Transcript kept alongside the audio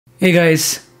Hey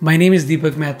guys, my name is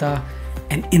Deepak Mehta,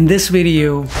 and in this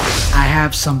video, I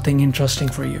have something interesting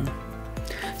for you.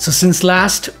 So since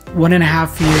last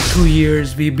 1.5 years, 2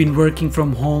 years, we've been working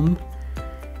from home,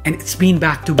 and it's been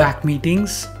back-to-back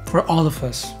meetings for all of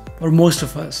us, or most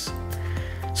of us.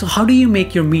 So how do you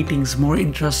make your meetings more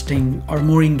interesting or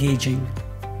more engaging?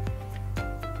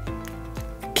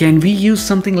 Can we use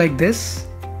something like this?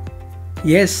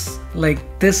 Yes, like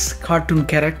this cartoon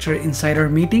character inside our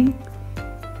meeting?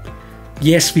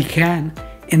 Yes, we can.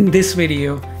 In this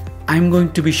video, I'm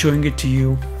going to be showing it to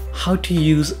you how to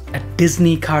use a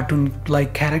Disney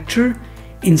cartoon-like character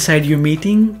inside your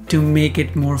meeting to make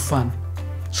it more fun.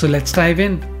 So let's dive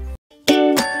in.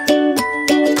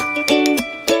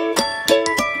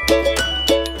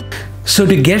 So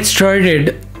to get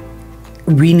started,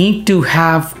 we need to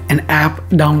have an app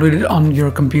downloaded on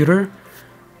your computer,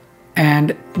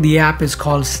 and the app is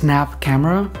called Snap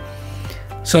Camera.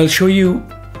 So I'll show you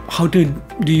how do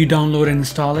you download and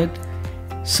install it.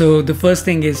 So the first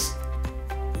thing is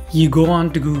you go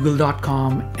on to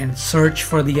google.com and search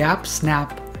for the app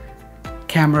Snap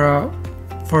Camera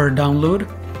for download,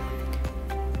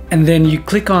 and then you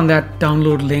click on that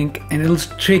download link and it'll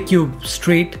take you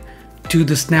straight to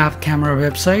the Snap Camera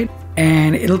website,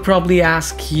 and it'll probably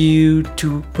ask you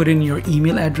to put in your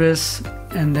email address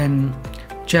and then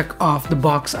check off the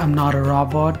box I'm not a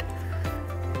robot.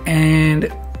 And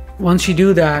once you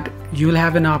do that, you'll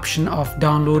have an option of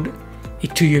download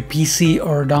it to your PC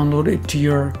or download it to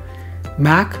your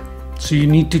Mac. So you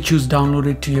need to choose download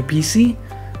it to your PC,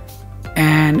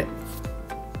 and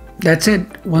that's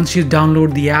it. Once you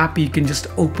download the app, you can just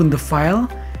open the file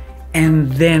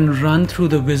and then run through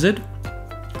the wizard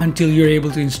until you're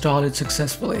able to install it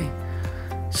successfully.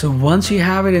 So once you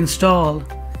have it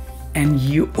installed and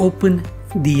you open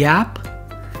the app,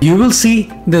 you will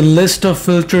see the list of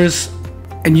filters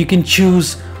and you can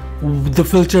choose the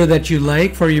filter that you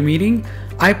like for your meeting.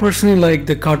 I personally like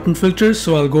the cartoon filters,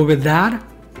 so I'll go with that.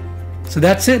 So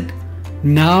that's it.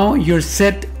 Now you're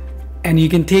set and you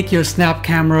can take your Snap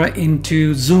Camera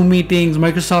into Zoom meetings,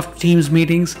 Microsoft Teams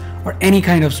meetings, or any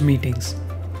kind of meetings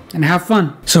and have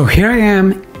fun. So here I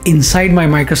am inside my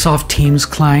Microsoft Teams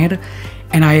client,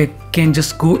 and I can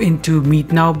just go into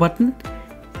Meet Now button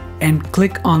and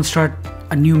click on Start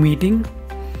a New Meeting,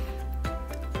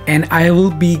 and I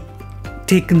will be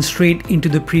taken straight into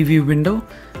the preview window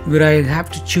where I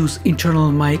have to choose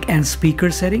internal mic and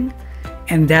speaker setting,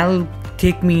 and that'll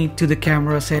take me to the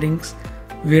camera settings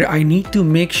where I need to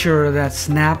make sure that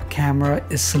Snap Camera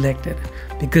is selected,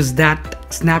 because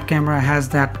that Snap Camera has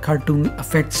that cartoon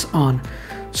effects on.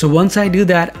 So once I do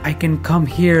that, I can come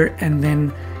here and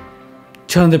then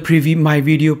turn the preview, my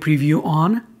video preview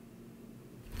on.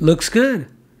 Looks good.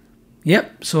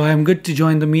 Yep, so I'm good to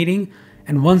join the meeting.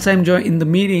 And once I'm in the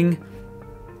meeting,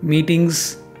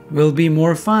 meetings will be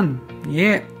more fun.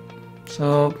 Yeah,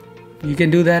 so you can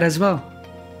do that as well.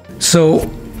 So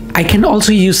I can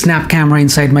also use Snap Camera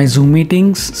inside my Zoom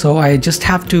meetings. So I just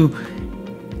have to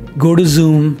go to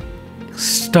Zoom,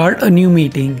 start a new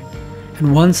meeting,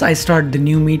 and once I start the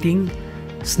new meeting,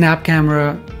 Snap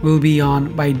Camera will be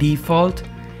on by default.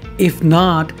 If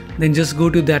not, then just go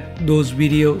to those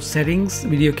video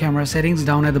camera settings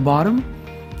down at the bottom,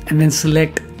 and then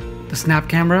select the Snap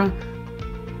Camera,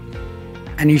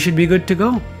 and you should be good to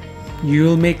go. You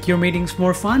will make your meetings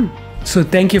more fun. So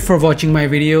thank you for watching my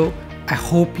video. I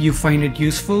hope you find it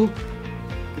useful.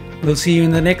 We'll see you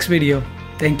in the next video.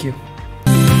 Thank you.